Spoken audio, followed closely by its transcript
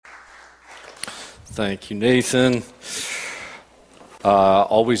Thank you, Nathan.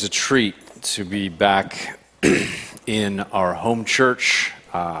 Always a treat to be back in our home church.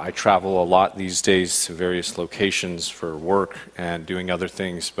 I travel a lot these days to various locations for work and doing other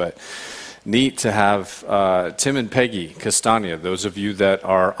things, but neat to have Tim and Peggy Castagna. Those of you that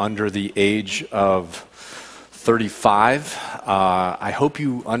are under the age of 35, I hope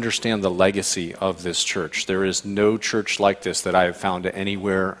you understand the legacy of this church. There is no church like this that I have found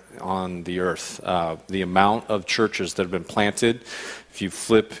anywhere on the earth. The amount of churches that have been planted, if you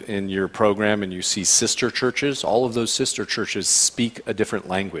flip in your program and you see sister churches, all of those sister churches speak a different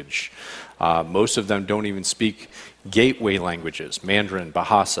language. Most of them don't even speak gateway languages, Mandarin,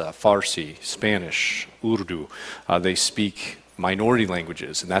 Bahasa, Farsi, Spanish, Urdu. They speak minority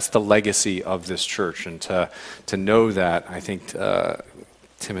languages, and that's the legacy of this church. And to know that, I think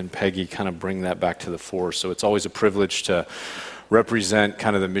Tim and Peggy kind of bring that back to the fore. So it's always a privilege to represent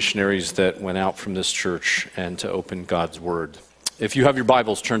kind of the missionaries that went out from this church and to open God's Word. If you have your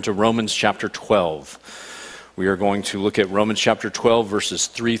Bibles, turn to Romans chapter 12. We are going to look at Romans chapter 12, verses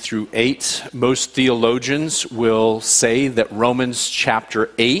 3 through 8. Most theologians will say that Romans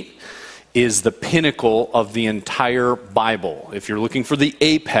chapter 8 is the pinnacle of the entire Bible. If you're looking for the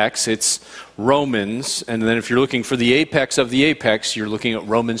apex, it's Romans, and then if you're looking for the apex of the apex, you're looking at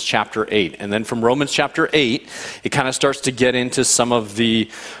Romans chapter 8. And then from Romans chapter 8, it kind of starts to get into some of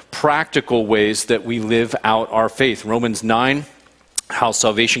the practical ways that we live out our faith. Romans 9, how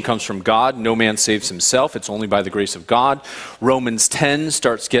salvation comes from God. No man saves himself. It's only by the grace of God. Romans 10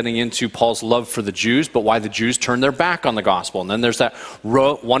 starts getting into Paul's love for the Jews, but why the Jews turn their back on the gospel. And then there's that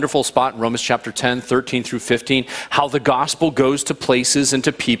wonderful spot in Romans chapter 10, 13 through 15, how the gospel goes to places and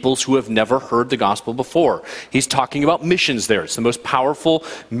to peoples who have never heard the gospel before. He's talking about missions there. It's the most powerful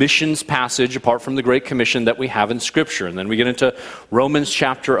missions passage, apart from the Great Commission, that we have in Scripture. And then we get into Romans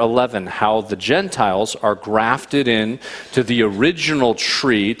chapter 11, how the Gentiles are grafted in to the original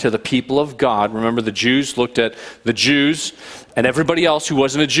tree, to the people of God. Remember, the Jews looked at the Jews, and everybody else who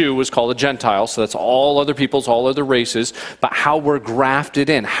wasn't a Jew was called a Gentile. So that's all other peoples, all other races. But how we're grafted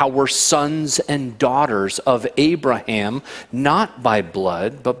in, how we're sons and daughters of Abraham, not by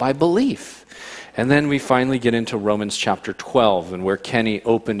blood, but by belief. And then we finally get into Romans chapter 12, and where Kenny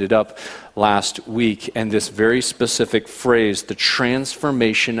opened it up last week, and this very specific phrase, the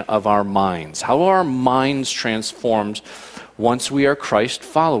transformation of our minds. How are our minds transformed once we are Christ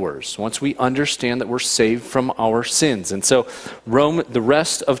followers, once we understand that we're saved from our sins? And so the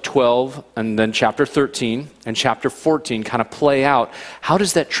rest of 12 and then chapter 13 and chapter 14 kind of play out. How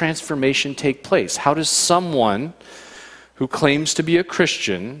does that transformation take place? How does someone who claims to be a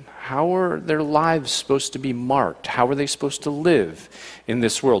Christian, how are their lives supposed to be marked? How are they supposed to live in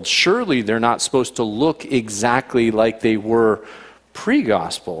this world? Surely they're not supposed to look exactly like they were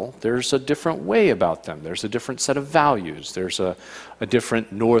pre-gospel. There's a different way about them. There's a different set of values. There's a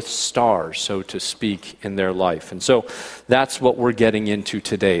different North Star, so to speak, in their life. And so that's what we're getting into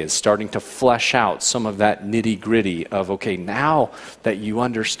today, is starting to flesh out some of that nitty-gritty of, okay, now that you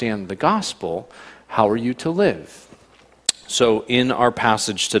understand the gospel, how are you to live? So in our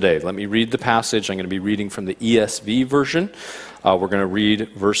passage today, let me read the passage. I'm going to be reading from the ESV version. We're going to read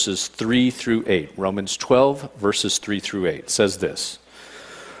verses 3 through 8. Romans 12, verses 3 through 8 says this: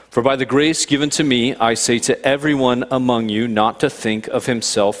 "For by the grace given to me, I say to everyone among you not to think of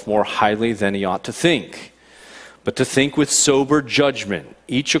himself more highly than he ought to think, but to think with sober judgment,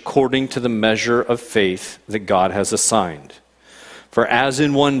 each according to the measure of faith that God has assigned. For as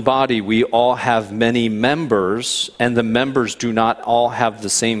in one body we all have many members, and the members do not all have the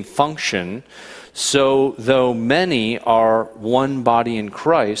same function, so though many are one body in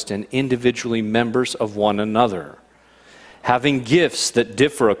Christ and individually members of one another, having gifts that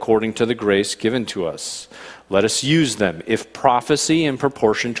differ according to the grace given to us, let us use them. If prophecy, in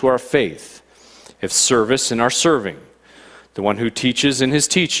proportion to our faith; if service, in our serving; the one who teaches, in his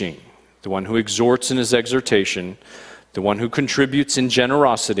teaching; the one who exhorts, in his exhortation; the one who contributes, in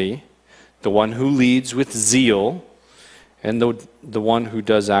generosity; the one who leads, with zeal; and the one who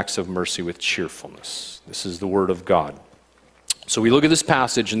does acts of mercy with cheerfulness." This is the word of God. So we look at this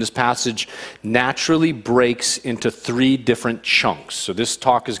passage, and this passage naturally breaks into three different chunks. So this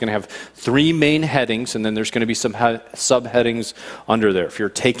talk is going to have three main headings, and then there's going to be some subheadings under there. If you're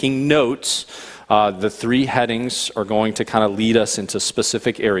taking notes, the three headings are going to kind of lead us into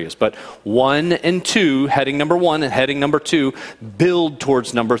specific areas. But 1 and 2, heading number 1 and heading number 2, build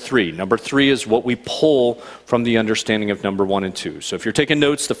towards number 3. Number 3 is what we pull from the understanding of number 1 and 2. So if you're taking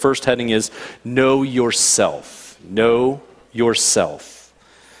notes, the first heading is know yourself. Know yourself.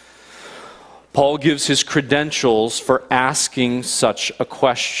 Paul gives his credentials for asking such a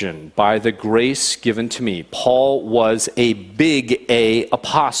question. By the grace given to me, Paul was a big A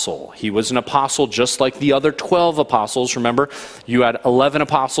apostle. He was an apostle just like the other 12 apostles. Remember, you had 11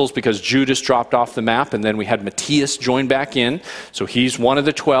 apostles because Judas dropped off the map, and then we had Matthias join back in. So he's one of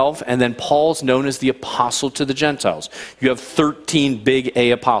the 12, and then Paul's known as the apostle to the Gentiles. You have 13 big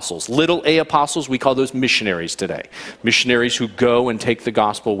A apostles. Little A apostles, we call those missionaries today. Missionaries who go and take the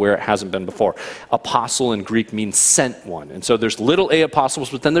gospel where it hasn't been before. Apostle in Greek means sent one. And so there's little A apostles,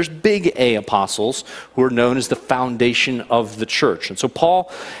 but then there's big A apostles who are known as the foundation of the church. And so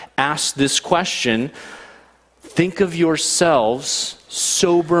Paul asks this question: think of yourselves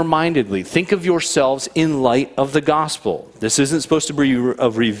sober-mindedly. Think of yourselves in light of the gospel. This isn't supposed to be a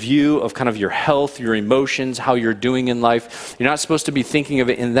review of kind of your health, your emotions, how you're doing in life. You're not supposed to be thinking of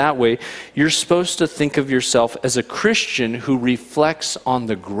it in that way. You're supposed to think of yourself as a Christian who reflects on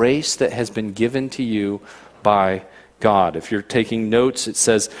the grace that has been given to you by God. If you're taking notes, it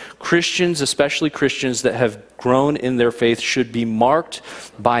says Christians, especially Christians that have grown in their faith, should be marked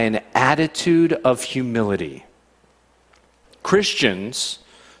by an attitude of humility. Christians,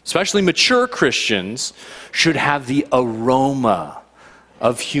 especially mature Christians, should have the aroma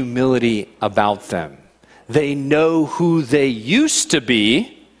of humility about them. They know who they used to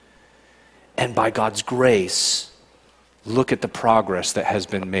be, and by God's grace, look at the progress that has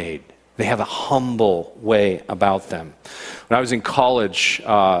been made. They have a humble way about them. When I was in college,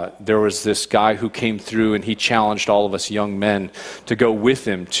 there was this guy who came through and he challenged all of us young men to go with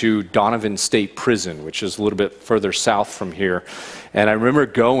him to Donovan State Prison, which is a little bit further south from here. And I remember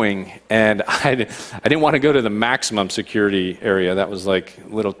going, and I didn't want to go to the maximum security area. That was like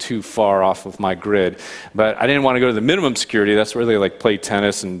a little too far off of my grid. But I didn't want to go to the minimum security. That's where they like play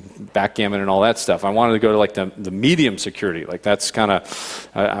tennis and backgammon and all that stuff. I wanted to go to like the medium security. Like that's kind of,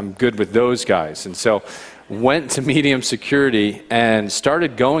 I'm good with those guys. And so went to medium security and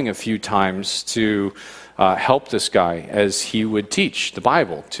started going a few times to help this guy as he would teach the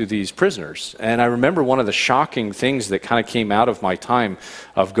Bible to these prisoners. And I remember one of the shocking things that kind of came out of my time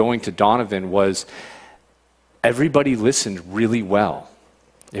of going to Donovan was everybody listened really well.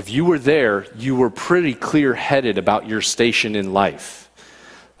 If you were there, you were pretty clear-headed about your station in life.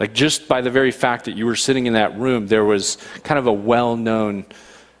 Like just by the very fact that you were sitting in that room, there was kind of a well-known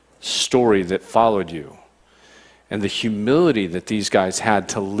story that followed you. And the humility that these guys had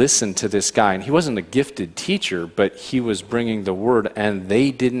to listen to this guy. And he wasn't a gifted teacher, but he was bringing the word, and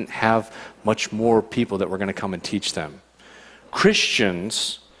they didn't have much more people that were going to come and teach them.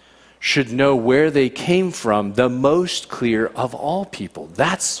 Christians should know where they came from the most clear of all people.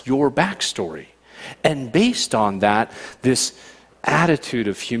 That's your backstory. And based on that, this attitude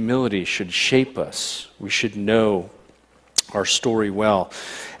of humility should shape us. We should know our story well.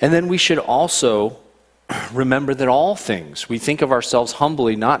 And then we should also remember that all things, we think of ourselves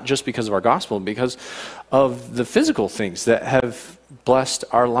humbly, not just because of our gospel, but because of the physical things that have blessed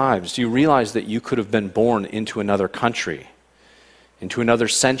our lives. Do you realize that you could have been born into another country, into another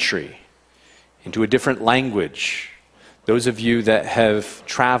century, into a different language? Those of you that have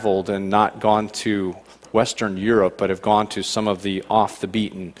traveled and not gone to Western Europe, but have gone to some of the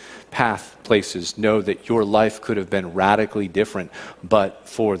off-the-beaten path places, know that your life could have been radically different, but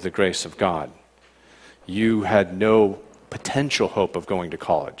for the grace of God. You had no potential hope of going to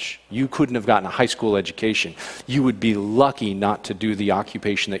college. You couldn't have gotten a high school education. You would be lucky not to do the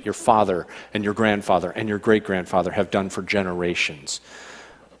occupation that your father and your grandfather and your great-grandfather have done for generations.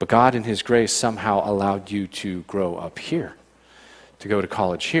 But God in His grace somehow allowed you to grow up here, to go to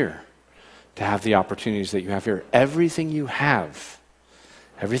college here, to have the opportunities that you have here. Everything you have,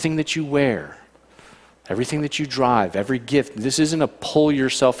 everything that you wear, everything that you drive, every gift, this isn't a pull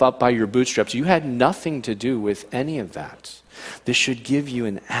yourself up by your bootstraps. You had nothing to do with any of that. This should give you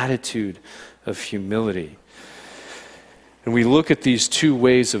an attitude of humility. And we look at these two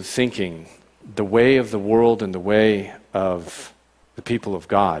ways of thinking, the way of the world and the way of the people of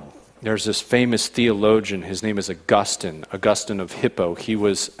God. There's this famous theologian, his name is Augustine of Hippo. He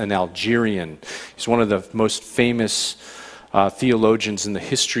was an Algerian. He's one of the most famous theologians in the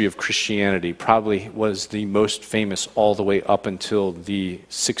history of Christianity, probably was the most famous all the way up until the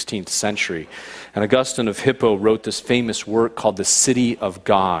 16th century. And Augustine of Hippo wrote this famous work called The City of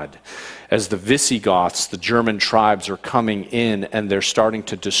God. As the Visigoths, the German tribes, are coming in and they're starting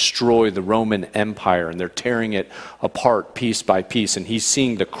to destroy the Roman Empire, and they're tearing it apart piece by piece. And he's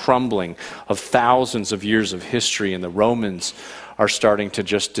seeing the crumbling of thousands of years of history, and the Romans are starting to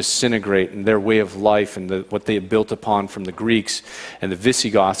just disintegrate, and their way of life and what they have built upon from the Greeks, and the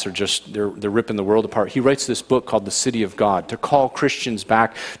Visigoths are just, they're ripping the world apart. He writes this book called The City of God to call Christians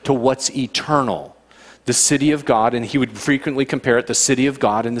back to what's eternal, the city of God, and he would frequently compare it the city of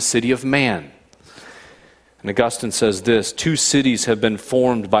God and the city of man. And Augustine says this: two cities have been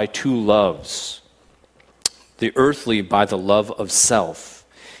formed by two loves, the earthly by the love of self,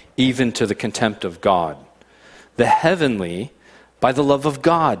 even to the contempt of God, the heavenly by the love of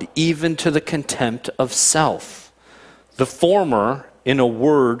God, even to the contempt of self. The former, in a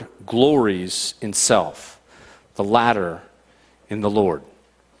word, glories in self, the latter in the Lord.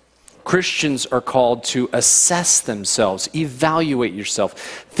 Christians are called to assess themselves, evaluate yourself,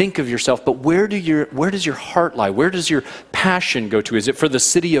 think of yourself, but where does your heart lie? Where does your passion go to? Is it for the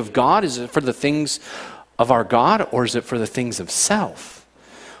city of God? Is it for the things of our God? Or is it for the things of self?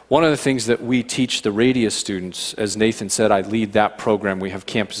 One of the things that we teach the Radius students, as Nathan said, I lead that program. We have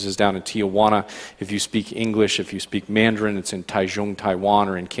campuses down in Tijuana. If you speak English, if you speak Mandarin, it's in Taichung, Taiwan,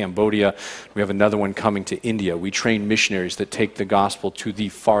 or in Cambodia. We have another one coming to India. We train missionaries that take the gospel to the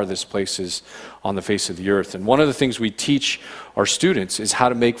farthest places on the face of the earth. And one of the things we teach our students is how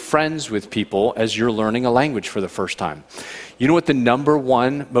to make friends with people as you're learning a language for the first time. You know what the number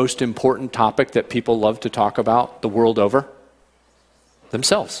one most important topic that people love to talk about the world over?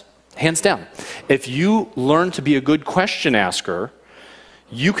 Themselves, hands down. If you learn to be a good question asker,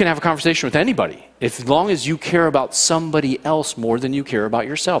 you can have a conversation with anybody, as long as you care about somebody else more than you care about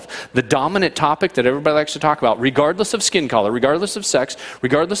yourself. The dominant topic that everybody likes to talk about, regardless of skin color, regardless of sex,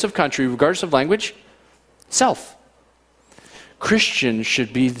 regardless of country, regardless of language, self. Christians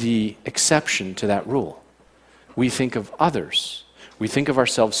should be the exception to that rule. We think of others. We think of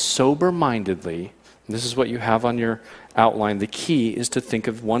ourselves sober-mindedly. This is what you have on your outline. The key is to think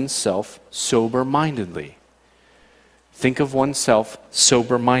of oneself sober-mindedly. Think of oneself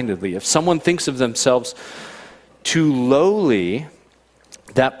sober-mindedly. If someone thinks of themselves too lowly,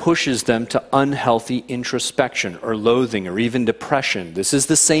 that pushes them to unhealthy introspection or loathing or even depression. This is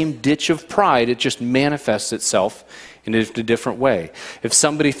the same ditch of pride. It just manifests itself in a different way. If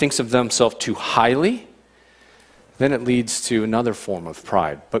somebody thinks of themselves too highly, then it leads to another form of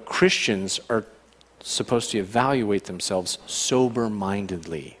pride. But Christians are supposed to evaluate themselves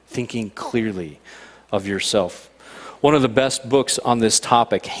sober-mindedly, thinking clearly of yourself. One of the best books on this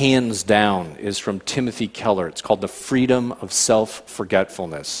topic, hands down, is from Timothy Keller. It's called The Freedom of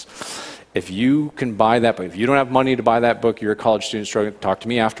Self-Forgetfulness. If you can buy that book, if you don't have money to buy that book, you're a college student struggling, talk to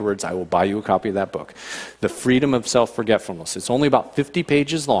me afterwards. I will buy you a copy of that book. The Freedom of Self-Forgetfulness. It's only about 50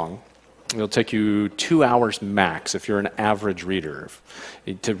 pages long. It'll take you 2 hours max if you're an average reader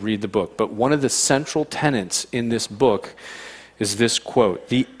to read the book. But one of the central tenets in this book is this quote: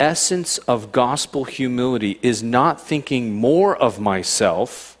 "The essence of gospel humility is not thinking more of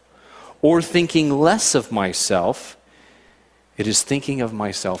myself or thinking less of myself. It is thinking of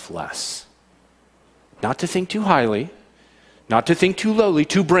myself less." Not to think too highly, not to think too lowly,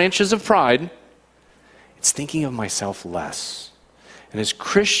 two branches of pride. It's thinking of myself less. And as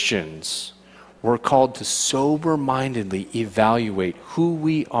Christians, we're called to sober-mindedly evaluate who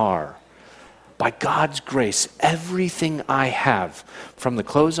we are. By God's grace, everything I have, from the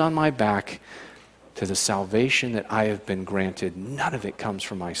clothes on my back to the salvation that I have been granted, none of it comes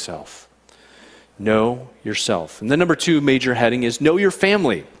from myself. Know yourself. And the number 2 major heading is know your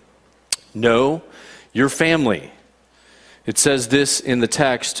family. Know your family. It says this in the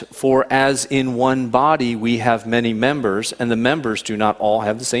text: "For as in one body we have many members, and the members do not all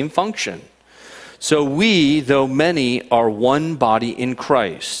have the same function. So we, though many, are one body in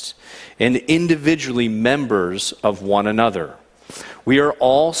Christ, and individually members of one another. We are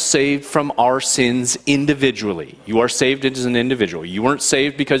all saved from our sins individually." You are saved as an individual. You weren't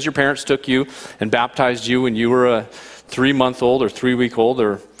saved because your parents took you and baptized you when you were a 3-month-old or 3-week-old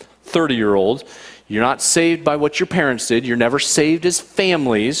or 30-year-old. You're not saved by what your parents did. You're never saved as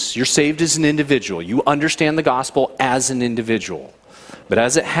families. You're saved as an individual. You understand the gospel as an individual. But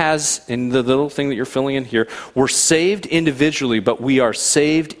as it has in the little thing that you're filling in here, we're saved individually, but we are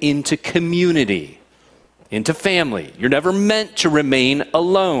saved into community, into family. You're never meant to remain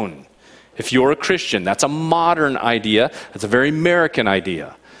alone. If you're a Christian, that's a modern idea. That's a very American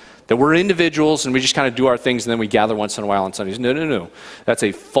idea. That we're individuals and we just kind of do our things and then we gather once in a while on Sundays. No. That's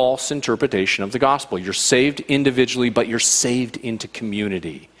a false interpretation of the gospel. You're saved individually, but you're saved into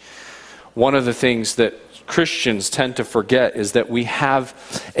community. One of the things that Christians tend to forget is that we have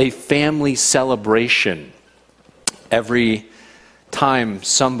a family celebration every time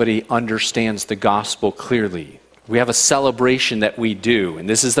somebody understands the gospel clearly. We have a celebration that we do, and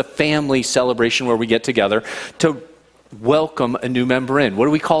this is the family celebration where we get together to welcome a new member in. What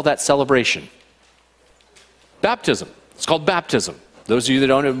do we call that celebration? Baptism. It's called baptism. Those of you that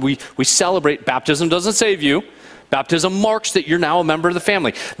don't know, we celebrate. Baptism doesn't save you. Baptism marks that you're now a member of the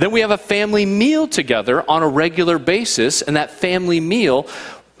family. Then we have a family meal together on a regular basis, and that family meal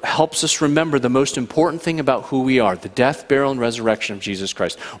helps us remember the most important thing about who we are, the death, burial, and resurrection of Jesus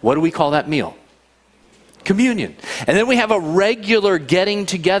Christ. What do we call that meal? Communion. And then we have a regular getting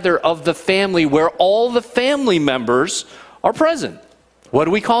together of the family where all the family members are present. What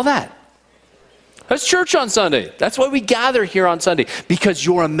do we call that? That's church on Sunday. That's why we gather here on Sunday, because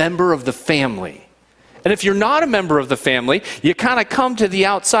you're a member of the family. And if you're not a member of the family, you kind of come to the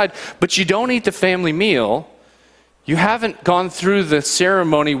outside, but you don't eat the family meal. You haven't gone through the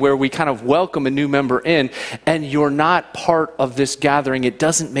ceremony where we kind of welcome a new member in, and you're not part of this gathering. It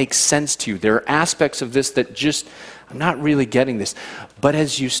doesn't make sense to you. There are aspects of this that just, I'm not really getting this. But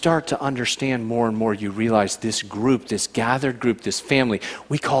as you start to understand more and more, you realize this group, this gathered group, this family,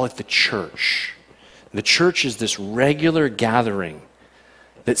 we call it the church. The church is this regular gathering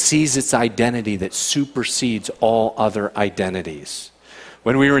that sees its identity that supersedes all other identities.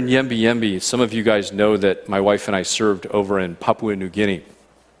 When we were in Yembe Yembe, some of you guys know that my wife and I served over in Papua New Guinea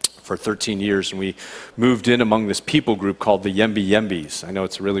for 13 years, and we moved in among this people group called the Yembe Yembes. I know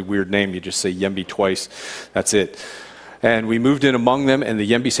it's a really weird name. You just say Yembe twice. That's it. And we moved in among them, and the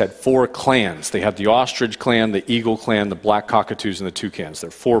Yembes had 4 clans. They had the ostrich clan, the eagle clan, the black cockatoos, and the toucans. They're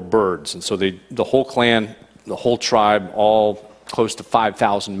 4 birds. And so the whole clan, the whole tribe, all close to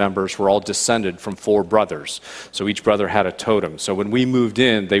 5,000 members, were all descended from 4 brothers. So each brother had a totem. So when we moved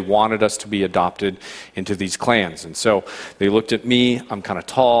in, they wanted us to be adopted into these clans. And so they looked at me. I'm kind of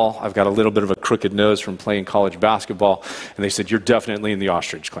tall. I've got a little bit of a crooked nose from playing college basketball. And they said, "You're definitely in the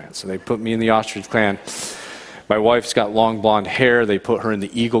ostrich clan." So they put me in the ostrich clan. My wife's got long blonde hair. They put her in the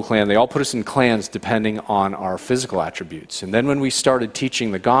eagle clan. They all put us in clans depending on our physical attributes. And then when we started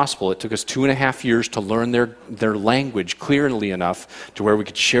teaching the gospel, it took us 2.5 years to learn their language clearly enough to where we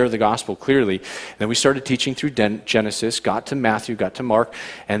could share the gospel clearly. And then we started teaching through Genesis, got to Matthew, got to Mark,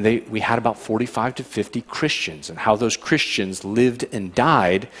 and we had about 45 to 50 Christians. And how those Christians lived and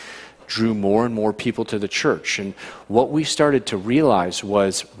died drew more and more people to the church. And what we started to realize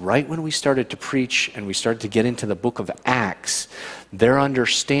was, right when we started to preach and we started to get into the book of Acts, their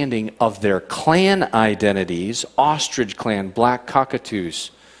understanding of their clan identities, ostrich clan, black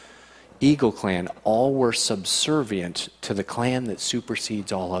cockatoos, eagle clan, all were subservient to the clan that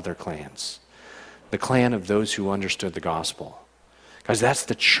supersedes all other clans, the clan of those who understood the gospel. Guys, that's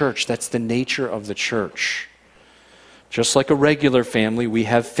the church. That's the nature of the church. Just like a regular family, we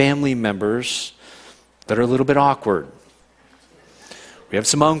have family members that are a little bit awkward. We have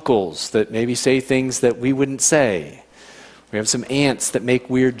some uncles that maybe say things that we wouldn't say. We have some aunts that make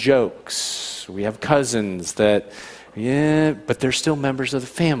weird jokes. We have cousins that, but they're still members of the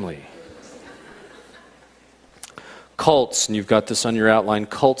family. Cults, and you've got this on your outline,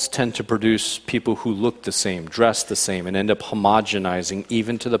 cults tend to produce people who look the same, dress the same, and end up homogenizing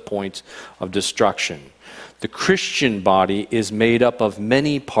even to the point of destruction. The Christian body is made up of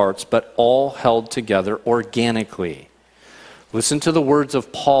many parts, but all held together organically. Listen to the words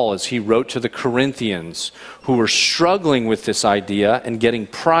of Paul as he wrote to the Corinthians, who were struggling with this idea and getting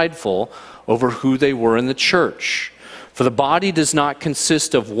prideful over who they were in the church. For the body does not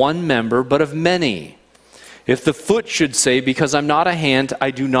consist of one member, but of many. If the foot should say, "Because I'm not a hand, I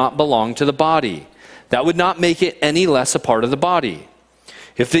do not belong to the body," that would not make it any less a part of the body.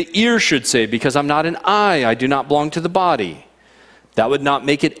 If the ear should say, "Because I'm not an eye, I do not belong to the body," that would not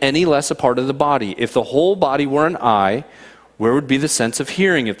make it any less a part of the body. If the whole body were an eye, where would be the sense of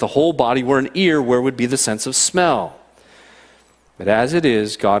hearing? If the whole body were an ear, where would be the sense of smell? But as it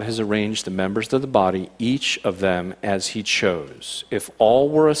is, God has arranged the members of the body, each of them as he chose. If all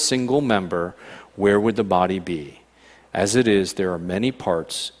were a single member, where would the body be? As it is, there are many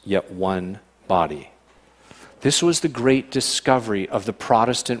parts, yet one body. This was the great discovery of the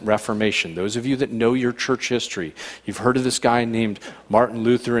Protestant Reformation. Those of you that know your church history, you've heard of this guy named Martin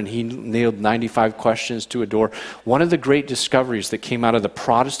Luther, and he nailed 95 questions to a door. One of the great discoveries that came out of the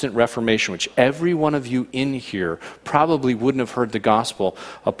Protestant Reformation, which every one of you in here probably wouldn't have heard the gospel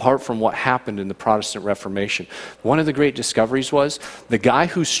apart from what happened in the Protestant Reformation. One of the great discoveries was the guy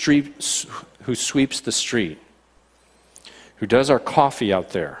who sweeps the street, who does our coffee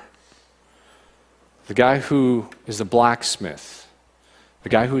out there, the guy who is the blacksmith, the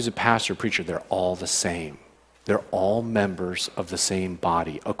guy who is a pastor, preacher, they're all the same. They're all members of the same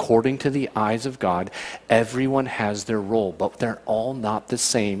body. According to the eyes of God, everyone has their role, but they're all not the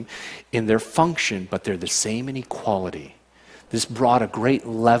same in their function, but they're the same in equality. This brought a great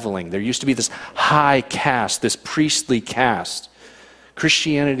leveling. There used to be this high caste, this priestly caste.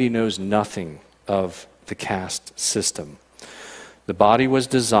 Christianity knows nothing of the caste system. The body was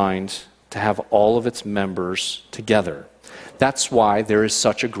designed to have all of its members together. That's why there is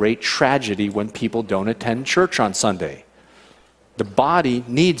such a great tragedy when people don't attend church on Sunday. The body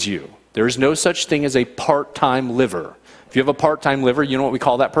needs you. There is no such thing as a part-time liver. If you have a part-time liver, you know what we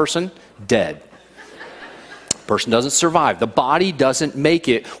call that person? Dead. Person doesn't survive. The body doesn't make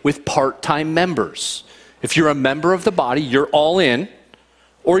it with part-time members. If you're a member of the body, you're all in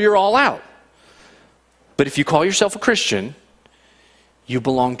or you're all out. But if you call yourself a Christian, you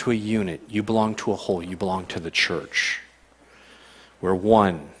belong to a unit. You belong to a whole. You belong to the church. We're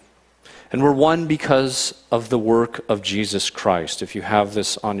one. And we're one because of the work of Jesus Christ. If you have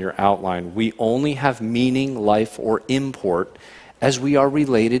this on your outline, we only have meaning, life, or import as we are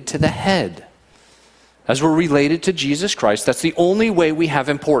related to the head. As we're related to Jesus Christ, that's the only way we have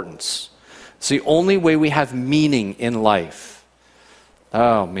importance. It's the only way we have meaning in life.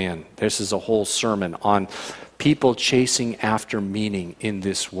 Oh man, this is a whole sermon on people chasing after meaning in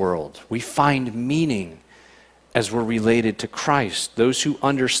this world. We find meaning as we're related to Christ. Those who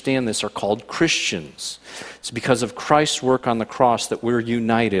understand this are called Christians. It's because of Christ's work on the cross that we're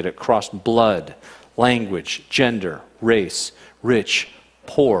united across blood, language, gender, race, rich,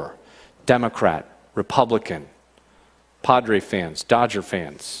 poor, Democrat, Republican, Padre fans, Dodger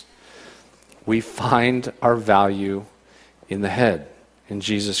fans. We find our value in the head, in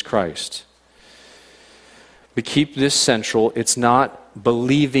Jesus Christ. But keep this central. It's not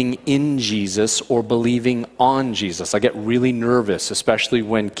believing in Jesus or believing on Jesus. I get really nervous, especially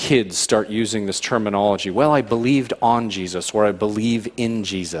when kids start using this terminology. Well, I believed on Jesus or I believe in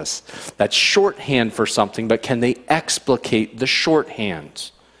Jesus. That's shorthand for something, but can they explicate the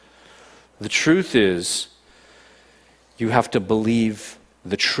shorthand? The truth is, you have to believe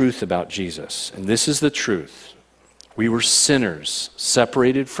the truth about Jesus. And this is the truth. We were sinners,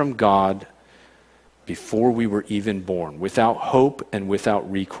 separated from God before we were even born, without hope and without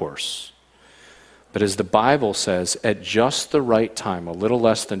recourse. But as the Bible says, at just the right time, a little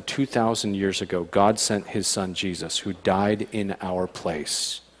less than 2,000 years ago, God sent his son Jesus, who died in our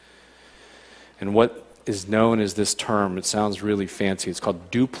place. And what is known as this term, it sounds really fancy, it's called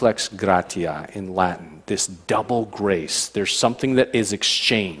duplex gratia in Latin, this double grace. There's something that is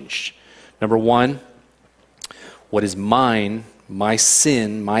exchanged. Number one, what is mine, my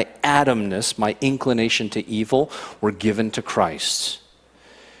sin, my Adamness, my inclination to evil, were given to Christ.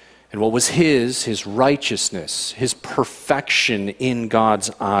 And what was his righteousness, his perfection in God's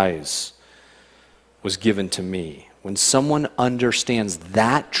eyes, was given to me. When someone understands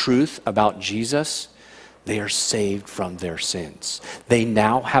that truth about Jesus, they are saved from their sins. They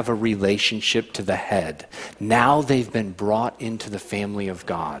now have a relationship to the head. Now they've been brought into the family of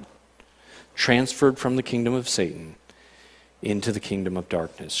God, transferred from the kingdom of Satan into the kingdom of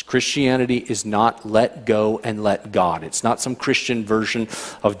darkness. Christianity is not let go and let God. It's not some Christian version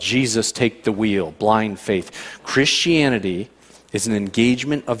of Jesus take the wheel, blind faith. Christianity is an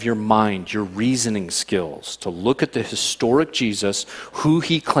engagement of your mind, your reasoning skills, to look at the historic Jesus, who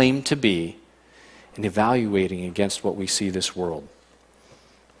he claimed to be, and evaluating against what we see this world.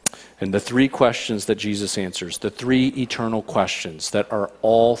 And the three questions that Jesus answers, the three eternal questions that are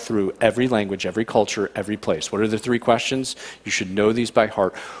all through every language, every culture, every place. What are the three questions? You should know these by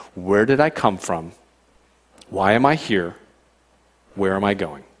heart. Where did I come from? Why am I here? Where am I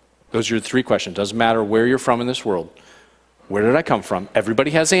going? Those are the three questions. Doesn't matter where you're from in this world. Where did I come from?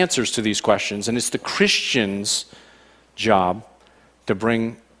 Everybody has answers to these questions, and it's the Christian's job to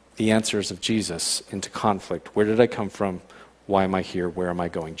bring the answers of Jesus into conflict. Where did I come from? Why am I here? Where am I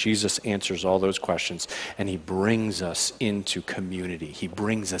going? Jesus answers all those questions, and he brings us into community. He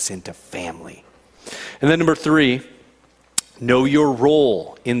brings us into family. And then number three, know your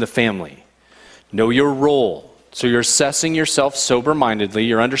role in the family. Know your role. So you're assessing yourself sober-mindedly.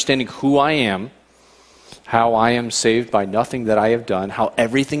 You're understanding who I am, how I am saved by nothing that I have done, how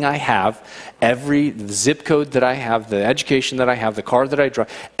everything I have, every zip code that I have, the education that I have, the car that I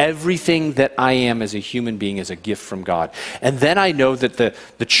drive, everything that I am as a human being is a gift from God. And then I know that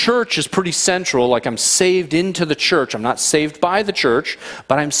the church is pretty central, like I'm saved into the church. I'm not saved by the church,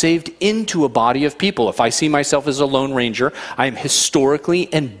 but I'm saved into a body of people. If I see myself as a lone ranger, I am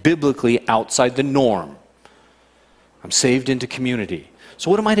historically and biblically outside the norm. I'm saved into community. So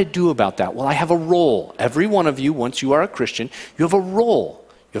what am I to do about that? Well, I have a role. Every one of you, once you are a Christian, you have a role.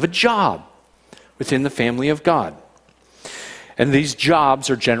 You have a job within the family of God. And these jobs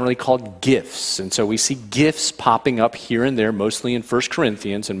are generally called gifts. And so we see gifts popping up here and there, mostly in 1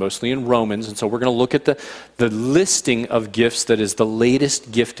 Corinthians and mostly in Romans. And so we're going to look at the listing of gifts that is the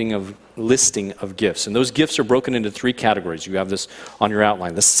latest listing of gifts. And those gifts are broken into three categories. You have this on your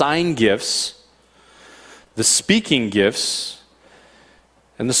outline. The sign gifts, the speaking gifts,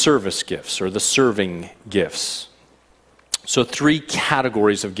 and the service gifts, or the serving gifts. So three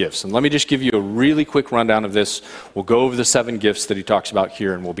categories of gifts. And let me just give you a really quick rundown of this. We'll go over the 7 gifts that he talks about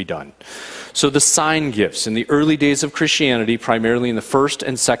here and we'll be done. So the sign gifts. In the early days of Christianity, primarily in the 1st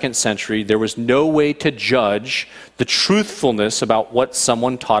and 2nd century, there was no way to judge the truthfulness about what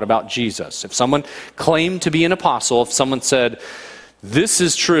someone taught about Jesus. If someone claimed to be an apostle, if someone said, this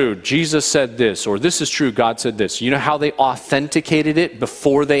is true, Jesus said this, or this is true, God said this. You know how they authenticated it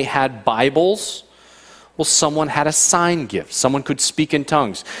before they had Bibles? Well, someone had a sign gift. Someone could speak in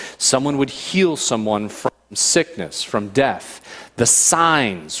tongues. Someone would heal someone from sickness, from death. The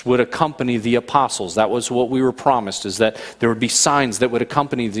signs would accompany the apostles. That was what we were promised, is that there would be signs that would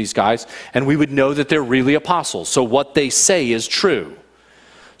accompany these guys, and we would know that they're really apostles. So what they say is true.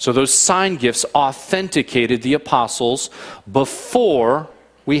 So those sign gifts authenticated the apostles before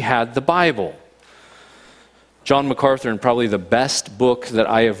we had the Bible. John MacArthur, in probably the best book that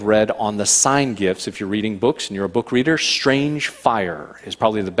I have read on the sign gifts, if you're reading books and you're a book reader, Strange Fire is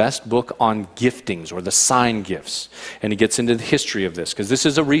probably the best book on giftings or the sign gifts. And he gets into the history of this, because this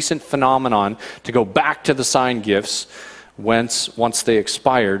is a recent phenomenon to go back to the sign gifts once they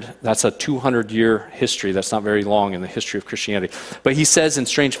expired. That's a 200-year history. That's not very long in the history of Christianity. But he says in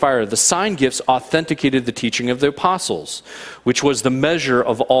Strange Fire, the sign gifts authenticated the teaching of the apostles, which was the measure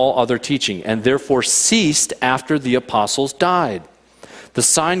of all other teaching, and therefore ceased after the apostles died. The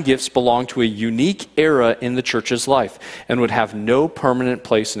sign gifts belong to a unique era in the church's life and would have no permanent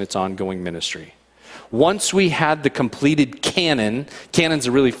place in its ongoing ministry. Once we had the completed canon, canon's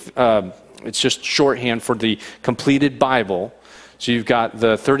a really... it's just shorthand for the completed Bible. So you've got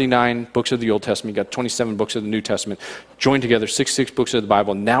the 39 books of the Old Testament, you've got 27 books of the New Testament, joined together, 66 books of the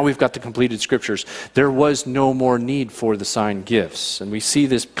Bible. Now we've got the completed scriptures. There was no more need for the sign gifts. And we see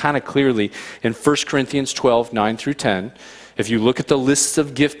this kind of clearly in 1 Corinthians 12, 9 through 10. If you look at the lists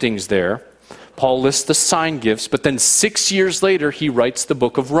of giftings there, Paul lists the sign gifts, but then 6 years later, he writes the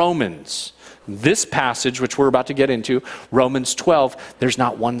book of Romans. This passage, which we're about to get into, Romans 12, there's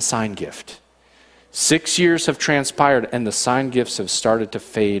not one sign gift. 6 years have transpired and the sign gifts have started to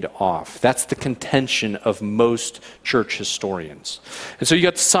fade off. That's the contention of most church historians. And so you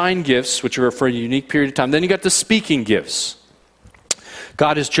got the sign gifts, which are for a unique period of time. Then you got the speaking gifts.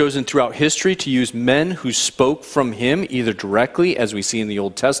 God has chosen throughout history to use men who spoke from him, either directly, as we see in the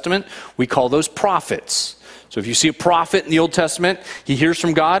Old Testament. We call those prophets. So if you see a prophet in the Old Testament, he hears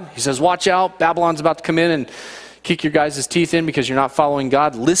from God. He says, watch out, Babylon's about to come in and kick your guys' teeth in because you're not following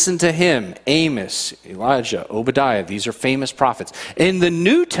God. Listen to him. Amos, Elijah, Obadiah, these are famous prophets. In the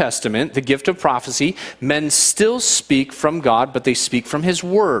New Testament, the gift of prophecy, men still speak from God, but they speak from his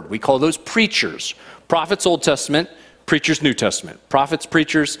word. We call those preachers. Prophets, Old Testament. Preachers, New Testament. Prophets,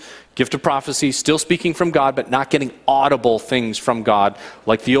 preachers, gift of prophecy, still speaking from God, but not getting audible things from God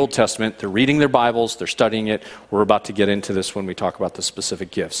like the Old Testament. They're reading their Bibles, they're studying it. We're about to get into this when we talk about the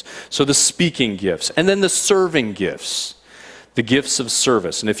specific gifts. So the speaking gifts, and then the serving gifts, the gifts of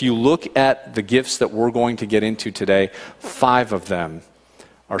service. And if you look at the gifts that we're going to get into today, 5 of them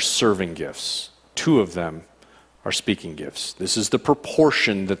are serving gifts. 2 of them are speaking gifts. This is the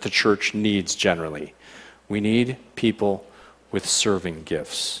proportion that the church needs generally. We need people with serving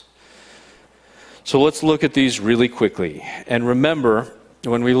gifts. So let's look at these really quickly. And remember,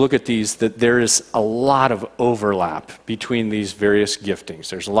 when we look at these, that there is a lot of overlap between these various giftings.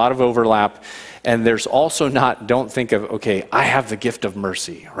 There's a lot of overlap. And there's also not, don't think of, okay, I have the gift of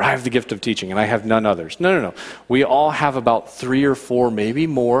mercy, or I have the gift of teaching, and I have none others. No. We all have about 3 or 4, maybe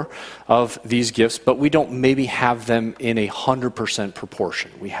more, of these gifts, but we don't maybe have them in 100%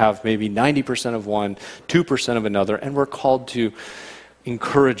 proportion. We have maybe 90% of one, 2% of another, and we're called to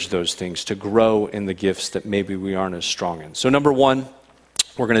encourage those things, to grow in the gifts that maybe we aren't as strong in. So number 1,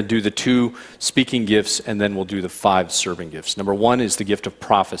 we're going to do the 2 speaking gifts, and then we'll do the 5 serving gifts. Number 1 is the gift of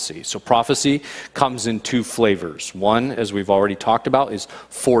prophecy. So prophecy comes in 2 flavors. One, as we've already talked about, is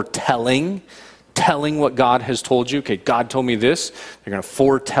foretelling, telling what God has told you. Okay, God told me this. They're going to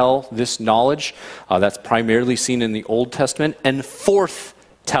foretell this knowledge. That's primarily seen in the Old Testament. And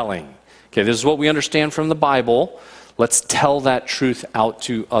forthtelling. Okay, this is what we understand from the Bible. Let's tell that truth out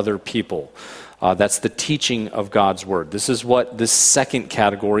to other people. That's the teaching of God's word. This is what this second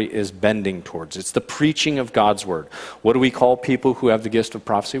category is bending towards. It's the preaching of God's word. What do we call people who have the gift of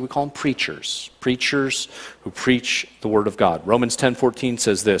prophecy? We call them preachers. Preachers who preach the word of God. Romans 10:14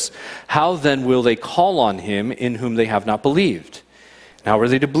 says this, "How then will they call on him in whom they have not believed? And how are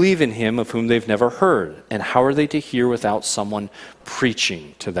they to believe in him of whom they've never heard? And how are they to hear without someone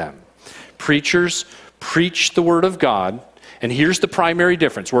preaching to them?" Preachers preach the word of God. And here's the primary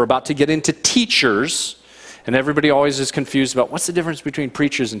difference. We're about to get into teachers, and everybody always is confused about what's the difference between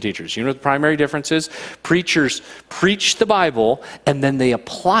preachers and teachers. You know what the primary difference is? Preachers preach the Bible, and then they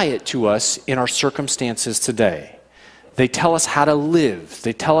apply it to us in our circumstances today. They tell us how to live.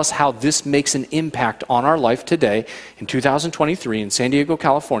 They tell us how this makes an impact on our life today in 2023 in San Diego,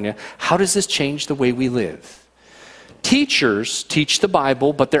 California. How does this change the way we live? Teachers teach the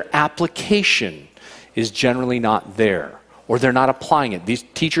Bible, but their application is generally not there, or they're not applying it. These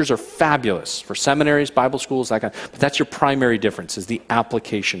teachers are fabulous for seminaries, Bible schools, that kind of, but that's your primary difference, is the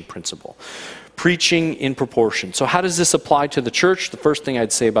application principle. Preaching in proportion. So how does this apply to the church? The first thing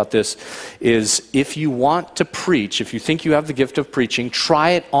I'd say about this is if you want to preach, if you think you have the gift of preaching,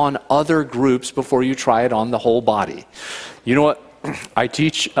 try it on other groups before you try it on the whole body. You know what? I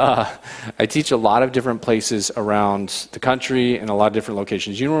teach a lot of different places around the country and a lot of different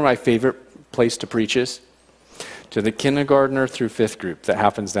locations. You know where my favorite place to preach is? To the kindergartner through fifth group that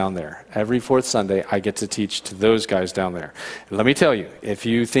happens down there. Every fourth Sunday, I get to teach to those guys down there. And let me tell you, if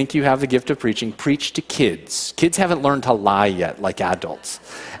you think you have the gift of preaching, preach to kids. Kids haven't learned to lie yet like adults.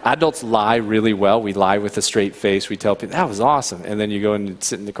 Adults lie really well. We lie with a straight face. We tell people, that was awesome. And then you go and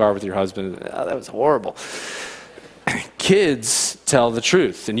sit in the car with your husband, oh, that was horrible. Kids tell the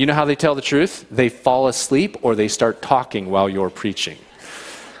truth. And you know how they tell the truth? They fall asleep or they start talking while you're preaching.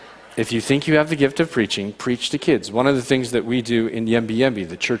 If you think you have the gift of preaching, preach to kids. One of the things that we do in Yembi Yembi,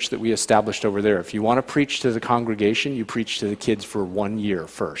 the church that we established over there, if you want to preach to the congregation, you preach to the kids for 1 year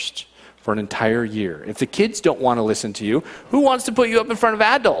first, for an entire year. If the kids don't want to listen to you, who wants to put you up in front of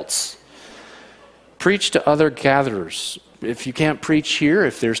adults? Preach to other gatherers. If you can't preach here,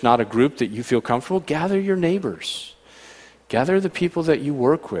 if there's not a group that you feel comfortable, gather your neighbors. Gather the people that you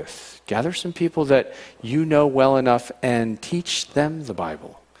work with. Gather some people that you know well enough and teach them the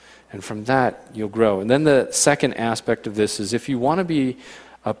Bible. And from that, you'll grow. And then the second aspect of this is if you want to be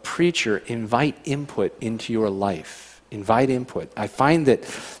a preacher, invite input into your life. Invite input. I find that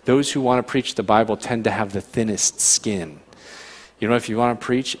those who want to preach the Bible tend to have the thinnest skin. You know, if you want to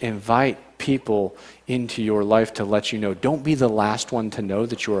preach, invite people into your life to let you know. Don't be the last one to know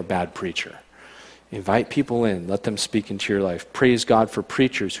that you're a bad preacher. Invite people in. Let them speak into your life. Praise God for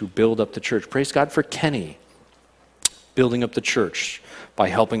preachers who build up the church. Praise God for Kenny building up the church by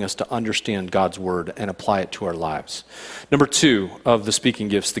helping us to understand God's word and apply it to our lives. Number 2 of the speaking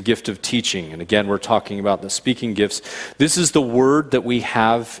gifts, the gift of teaching. And again, we're talking about the speaking gifts. This is the word that we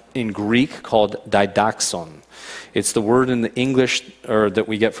have in Greek called didaxon. It's the word in the English, or that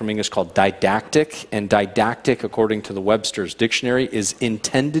we get from English, called didactic. And didactic, according to the Webster's Dictionary, is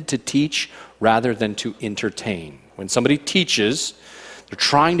intended to teach rather than to entertain. When somebody teaches, they're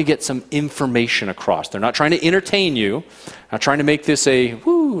trying to get some information across. They're not trying to entertain you, not trying to make this a,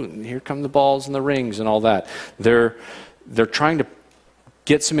 whoo, here come the balls and the rings and all that. They're trying to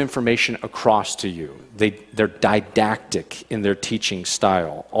get some information across to you. They're didactic in their teaching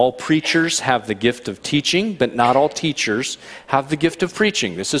style. All preachers have the gift of teaching, but not all teachers have the gift of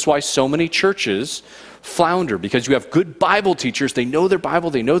preaching. This is why so many churches flounder, because you have good Bible teachers. They know their Bible,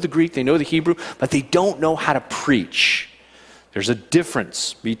 they know the Greek, they know the Hebrew, but they don't know how to preach. There's a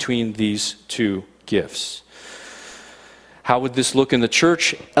difference between these two gifts. How would this look in the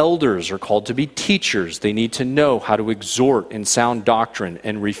church? Elders are called to be teachers. They need to know how to exhort in sound doctrine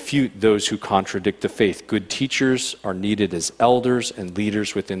and refute those who contradict the faith. Good teachers are needed as elders and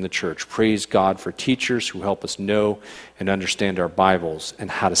leaders within the church. Praise God for teachers who help us know and understand our Bibles and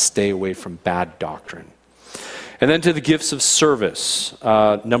how to stay away from bad doctrine. And then to the gifts of service.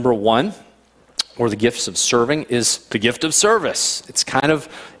 Number 1, or the gifts of serving, is the gift of service. It's kind of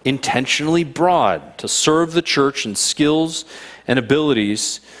intentionally broad, to serve the church in skills and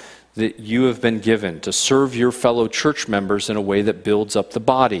abilities that you have been given, to serve your fellow church members in a way that builds up the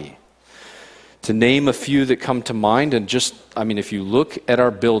body. To name a few that come to mind, and just, if you look at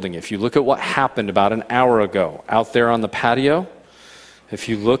our building, if you look at what happened about an hour ago out there on the patio, if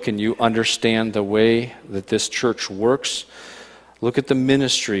you look and you understand the way that this church works, look at the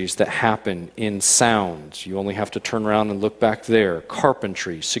ministries that happen in sound. You only have to turn around and look back there.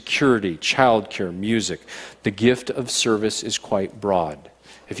 Carpentry, security, childcare, music. The gift of service is quite broad.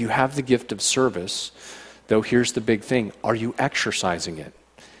 If you have the gift of service, though, here's the big thing. Are you exercising it?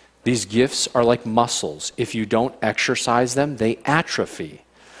 These gifts are like muscles. If you don't exercise them, they atrophy.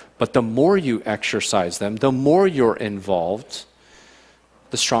 But the more you exercise them, the more you're involved,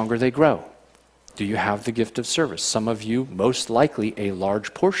 the stronger they grow. Do you have the gift of service? Some of you, most likely a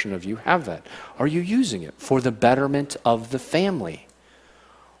large portion of you, have that. Are you using it for the betterment of the family?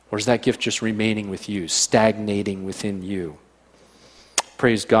 Or is that gift just remaining with you, stagnating within you?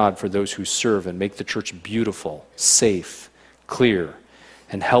 Praise God for those who serve and make the church beautiful, safe, clear,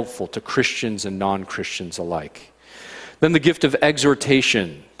 and helpful to Christians and non-Christians alike. Then the gift of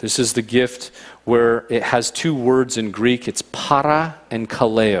exhortation. This is the gift where it has two words in Greek. It's para and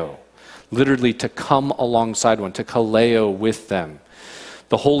kaleo. Literally to come alongside one, to kaleo with them.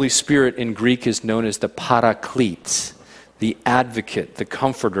 The Holy Spirit in Greek is known as the Paraclete, the advocate, the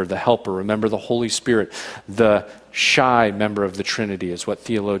comforter, the helper. Remember the Holy Spirit, the shy member of the Trinity is what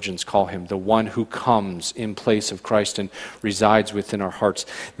theologians call him, the one who comes in place of Christ and resides within our hearts.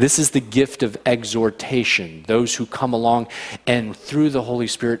 This is the gift of exhortation, those who come along and through the Holy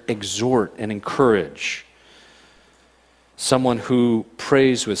Spirit exhort and encourage. Someone who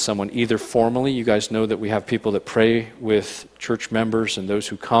prays with someone, either formally, you guys know that we have people that pray with church members and those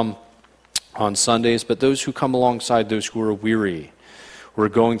who come on Sundays, but those who come alongside those who are weary, who are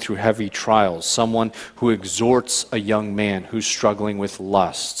going through heavy trials. Someone who exhorts a young man who's struggling with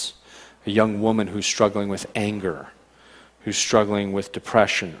lust, a young woman who's struggling with anger, who's struggling with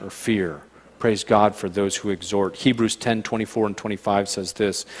depression or fear. Praise God for those who exhort. Hebrews 10:24 and 25 says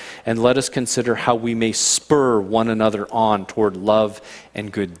this, "And let us consider how we may spur one another on toward love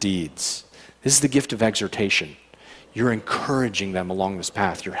and good deeds." This is the gift of exhortation. You're encouraging them along this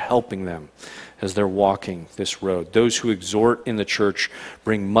path. You're helping them as they're walking this road. Those who exhort in the church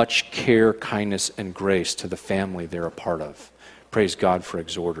bring much care, kindness, and grace to the family they're a part of. Praise God for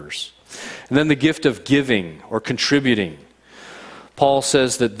exhorters. And then the gift of giving or contributing. Paul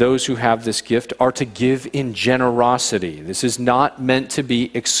says that those who have this gift are to give in generosity. This is not meant to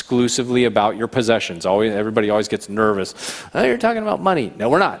be exclusively about your possessions. Everybody always gets nervous. Oh, you're talking about money. No,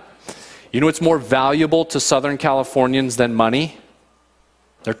 we're not. You know what's more valuable to Southern Californians than money?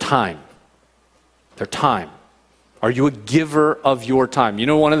 Their time. Their time. Are you a giver of your time? You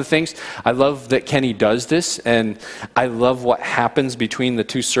know, one of the things, I love that Kenny does this, and I love what happens between the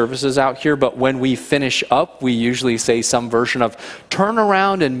two services out here, but when we finish up, we usually say some version of, turn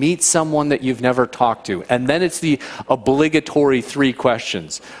around and meet someone that you've never talked to. And then it's the obligatory 3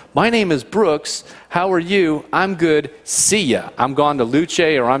 questions. My name is Brooks. How are you? I'm good. See ya. I'm gone to Luce,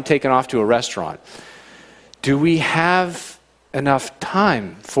 or I'm taking off to a restaurant. Do we have enough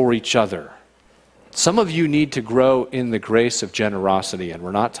time for each other? Some of you need to grow in the grace of generosity, and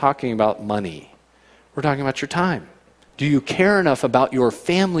we're not talking about money. We're talking about your time. Do you care enough about your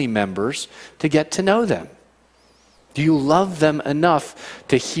family members to get to know them? Do you love them enough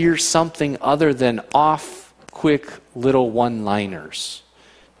to hear something other than quick little one-liners?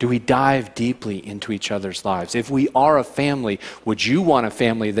 Do we dive deeply into each other's lives? If we are a family, would you want a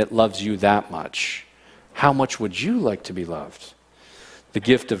family that loves you that much? How much would you like to be loved? The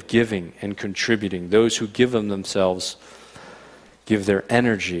gift of giving and contributing. Those who give of themselves give their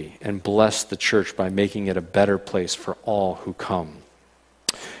energy and bless the church by making it a better place for all who come.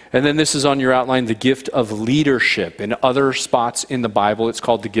 And then this is on your outline, the gift of leadership. In other spots in the Bible, it's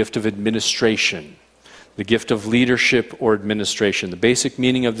called the gift of administration. The gift of leadership or administration. The basic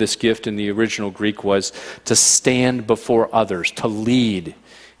meaning of this gift in the original Greek was to stand before others, to lead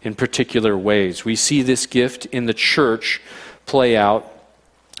in particular ways. We see this gift in the church play out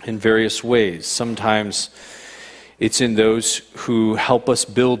in various ways. Sometimes it's in those who help us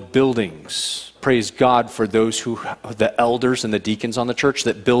build buildings. Praise God for those the elders and the deacons on the church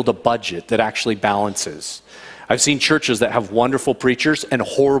that build a budget that actually balances. I've seen churches that have wonderful preachers and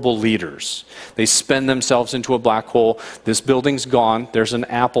horrible leaders. They spend themselves into a black hole. This building's gone. There's an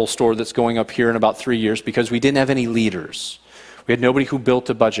Apple store that's going up here in about 3 years because we didn't have any leaders. We had nobody who built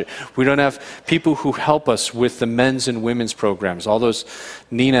a budget. We don't have people who help us with the men's and women's programs. All those,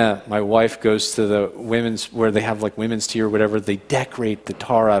 Nina, my wife, goes to the women's, where they have like women's tea or whatever. They decorate the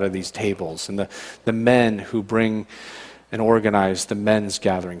tar out of these tables. And the men who bring and organize the men's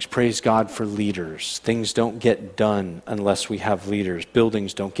gatherings. Praise God for leaders. Things don't get done unless we have leaders.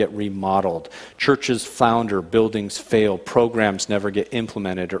 Buildings don't get remodeled. Churches flounder, buildings fail. Programs never get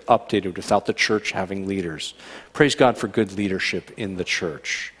implemented or updated without the church having leaders. Praise God for good leadership in the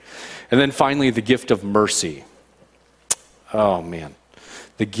church. And then finally, the gift of mercy. Oh man.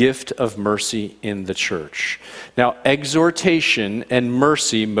 The gift of mercy in the church. Now, exhortation and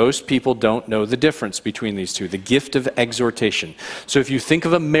mercy, most people don't know the difference between these two. The gift of exhortation. So if you think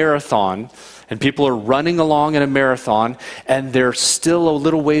of a marathon And people are running along in a marathon, and they're still a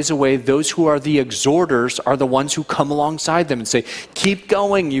little ways away. Those who are the exhorters are the ones who come alongside them and say, keep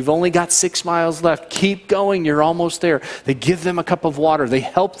going, you've only got 6 miles left. Keep going, you're almost there. They give them a cup of water. They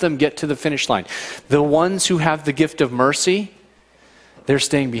help them get to the finish line. The ones who have the gift of mercy, they're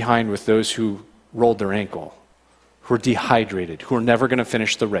staying behind with those who rolled their ankle, who are dehydrated, who are never going to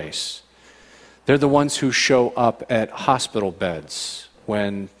finish the race. They're the ones who show up at hospital beds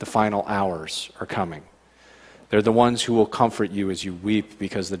when the final hours are coming. They're the ones who will comfort you as you weep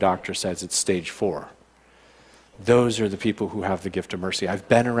because the doctor says it's stage 4. Those are the people who have the gift of mercy. I've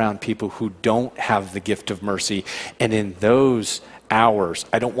been around people who don't have the gift of mercy, and in those hours,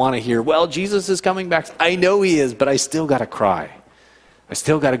 I don't want to hear, well, Jesus is coming back. I know he is, but I still got to cry. I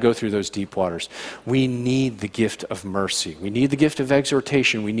still got to go through those deep waters. We need the gift of mercy. We need the gift of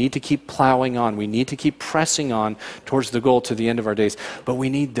exhortation. We need to keep plowing on. We need to keep pressing on towards the goal to the end of our days. But we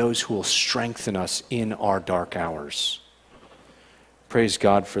need those who will strengthen us in our dark hours. Praise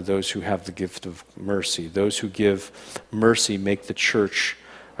God for those who have the gift of mercy. Those who give mercy make the church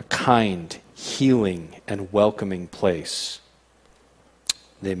a kind, healing, and welcoming place.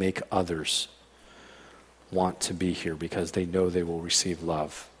 They make others want to be here because they know they will receive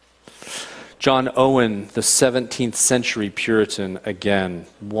love. John Owen, the 17th century Puritan, again,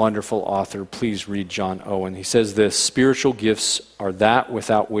 wonderful author. Please read John Owen. He says this, spiritual gifts are that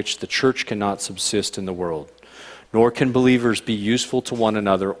without which the church cannot subsist in the world, nor can believers be useful to one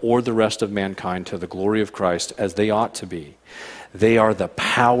another or the rest of mankind to the glory of Christ as they ought to be. They are the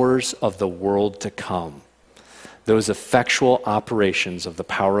powers of the world to come, those effectual operations of the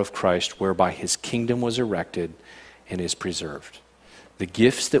power of Christ whereby his kingdom was erected and is preserved. The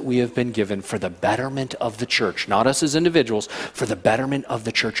gifts that we have been given for the betterment of the church, not us as individuals, for the betterment of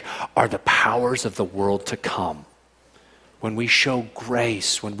the church, are the powers of the world to come. When we show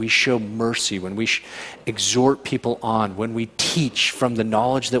grace, when we show mercy, when we exhort people on, when we teach from the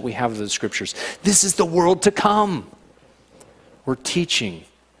knowledge that we have of the scriptures, this is the world to come. We're teaching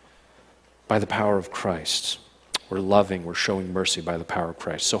by the power of Christ. We're loving, we're showing mercy by the power of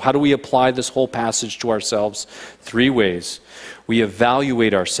Christ. So how do we apply this whole passage to ourselves? 3 ways. We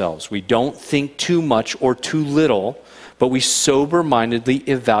evaluate ourselves. We don't think too much or too little, but we sober-mindedly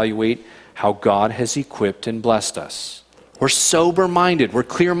evaluate how God has equipped and blessed us. We're sober-minded, we're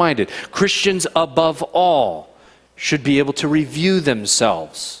clear-minded. Christians above all should be able to review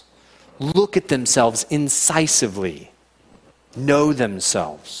themselves, look at themselves incisively, know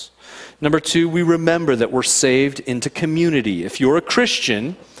themselves. Number 2, we remember that we're saved into community. If you're a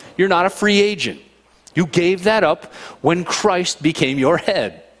Christian, you're not a free agent. You gave that up when Christ became your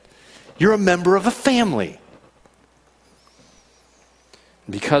head. You're a member of a family.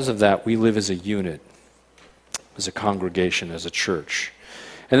 Because of that, we live as a unit, as a congregation, as a church.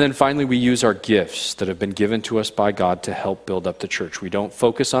 And then finally, we use our gifts that have been given to us by God to help build up the church. We don't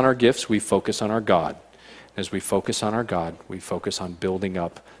focus on our gifts, we focus on our God. As we focus on our God, we focus on building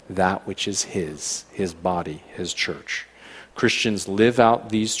up that which is his body, his church. Christians live out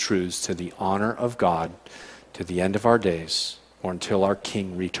these truths to the honor of God to the end of our days or until our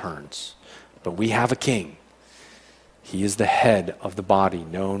King returns. But we have a King. He is the head of the body,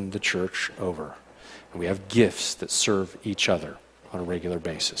 known the church over. And we have gifts that serve each other on a regular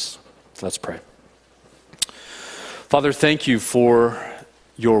basis. Let's pray. Father, thank you for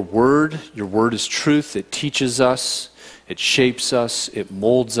your word. Your word is truth. It teaches us. It shapes us. It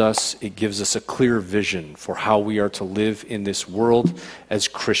molds us. It gives us a clear vision for how we are to live in this world as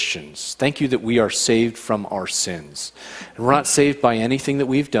Christians. Thank you that we are saved from our sins. And we're not saved by anything that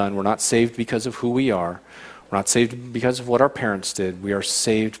we've done. We're not saved because of who we are. We're not saved because of what our parents did. We are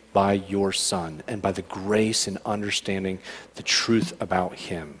saved by your Son and by the grace and understanding the truth about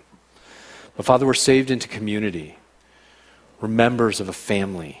him. But Father, we're saved into community. We're members of a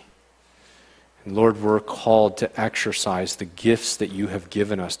family. And Lord, we're called to exercise the gifts that you have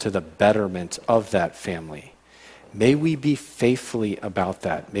given us to the betterment of that family. May we be faithfully about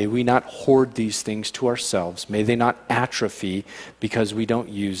that. May we not hoard these things to ourselves. May they not atrophy because we don't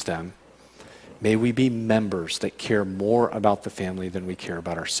use them. May we be members that care more about the family than we care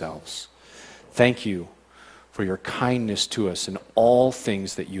about ourselves. Thank you for your kindness to us in all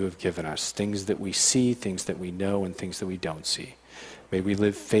things that you have given us, things that we see, things that we know, and things that we don't see. May we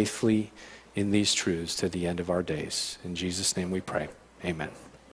live faithfully in these truths to the end of our days. In Jesus' name we pray. Amen.